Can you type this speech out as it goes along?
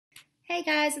Hey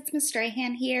guys, it's Ms.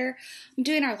 Strahan here. I'm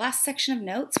doing our last section of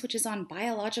notes, which is on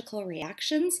biological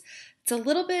reactions. It's a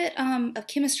little bit of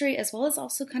chemistry as well as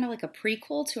also kind of like a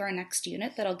prequel to our next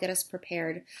unit that'll get us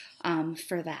prepared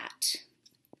for that.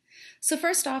 So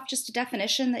first off, just a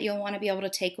definition that you'll want to be able to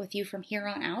take with you from here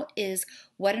on out is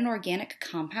what an organic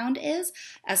compound is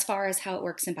as far as how it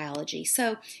works in biology.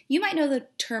 So you might know the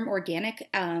term organic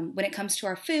when it comes to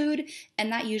our food, and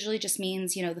that usually just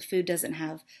means, the food doesn't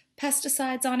have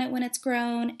pesticides on it when it's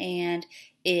grown and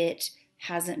it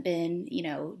hasn't been,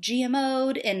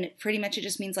 GMO'd, and pretty much it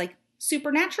just means like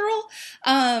supernatural.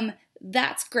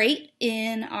 That's great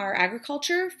in our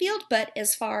agriculture field, but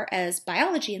as far as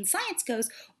biology and science goes,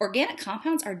 organic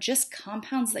compounds are just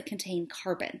compounds that contain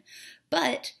carbon.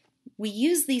 But we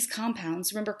use these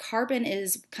compounds, remember carbon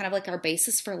is kind of like our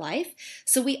basis for life,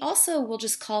 so we also will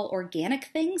just call organic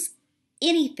things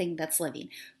anything that's living,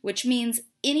 which means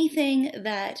anything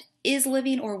that is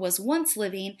living or was once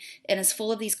living and is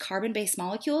full of these carbon-based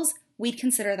molecules, we'd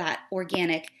consider that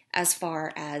organic as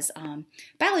far as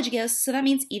biology goes. So that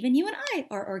means even you and I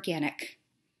are organic.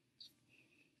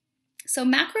 So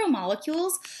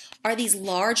macromolecules are these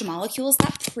large molecules.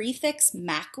 That prefix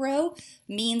macro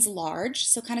means large.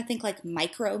 So kind of think like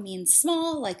micro means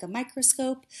small, like a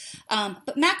microscope.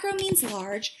 But macro means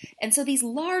large. And so these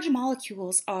large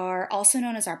molecules are also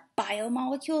known as our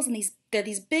biomolecules, and they're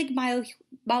these big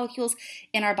molecules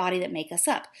in our body that make us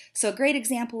up. So a great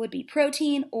example would be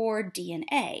protein or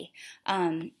DNA.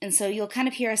 And so you'll kind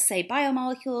of hear us say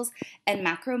biomolecules and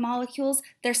macromolecules.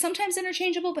 They're sometimes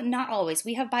interchangeable, but not always.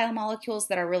 We have biomolecules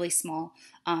that are really small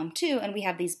too, and we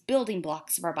have these building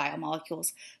blocks of our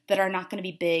biomolecules that are not going to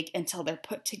be big until they're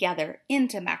put together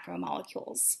into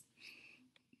macromolecules.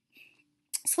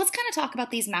 So let's kind of talk about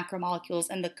these macromolecules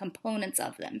and the components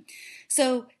of them.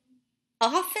 So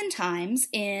oftentimes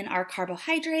in our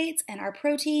carbohydrates and our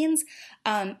proteins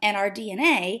and our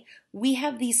DNA, we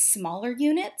have these smaller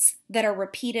units that are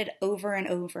repeated over and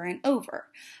over and over.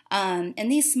 And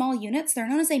these small units, they're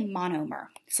known as a monomer.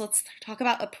 So let's talk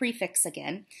about a prefix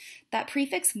again. That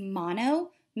prefix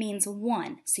mono means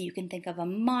one. So you can think of a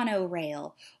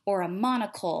monorail or a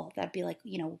monocle. That'd be like,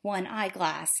 one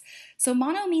eyeglass. So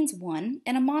mono means one,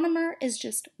 and a monomer is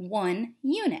just one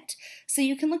unit. So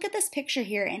you can look at this picture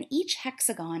here, and each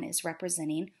hexagon is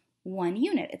representing one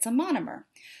unit. It's a monomer.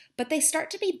 But they start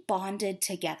to be bonded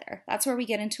together. That's where we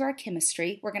get into our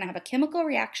chemistry. We're going to have a chemical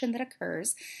reaction that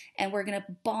occurs, and we're going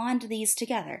to bond these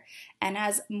together. And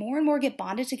as more and more get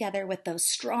bonded together with those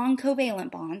strong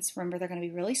covalent bonds, remember they're going to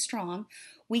be really strong,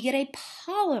 we get a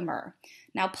polymer.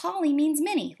 Now poly means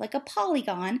many, like a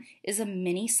polygon is a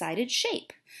many-sided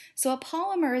shape. So a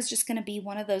polymer is just going to be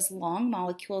one of those long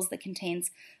molecules that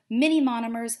contains many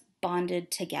monomers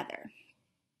bonded together.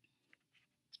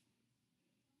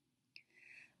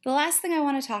 The last thing I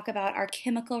want to talk about are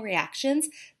chemical reactions.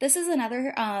 This is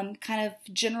another kind of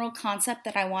general concept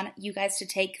that I want you guys to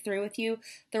take through with you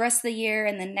the rest of the year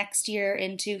and the next year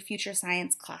into future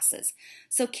science classes.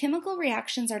 So chemical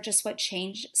reactions are just what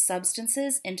change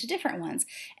substances into different ones.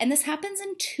 And this happens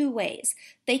in two ways.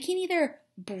 They can either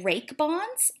break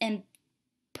bonds and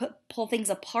pull things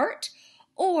apart,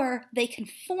 or they can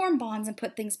form bonds and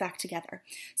put things back together.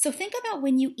 So think about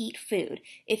when you eat food.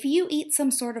 If you eat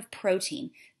some sort of protein,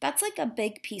 that's like a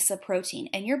big piece of protein,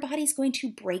 and your body's going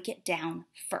to break it down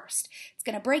first. It's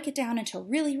going to break it down into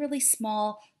really, really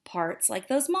small parts, like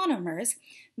those monomers.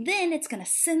 Then it's going to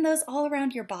send those all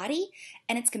around your body,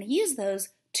 and it's going to use those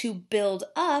to build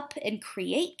up and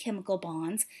create chemical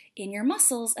bonds in your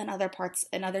muscles and other parts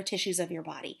and other tissues of your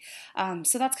body.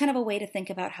 So that's kind of a way to think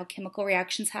about how chemical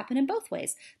reactions happen in both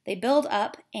ways. They build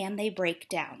up and they break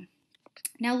down.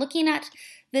 Now looking at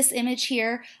this image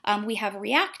here, we have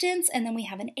reactants, and then we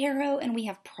have an arrow, and we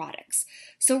have products.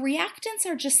 So reactants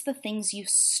are just the things you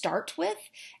start with,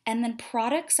 and then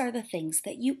products are the things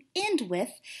that you end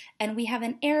with, and we have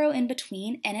an arrow in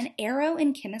between, and an arrow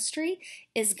in chemistry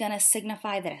is going to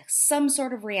signify that some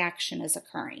sort of reaction is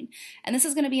occurring. And this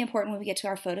is going to be important when we get to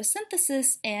our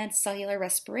photosynthesis and cellular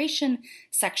respiration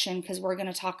section, because we're going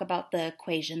to talk about the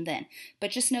equation then.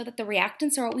 But just know that the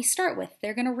reactants are what we start with.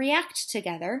 They're going to react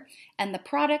together, and the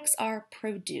products are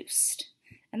produced.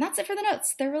 And that's it for the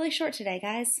notes. They're really short today,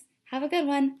 guys. Have a good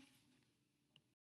one.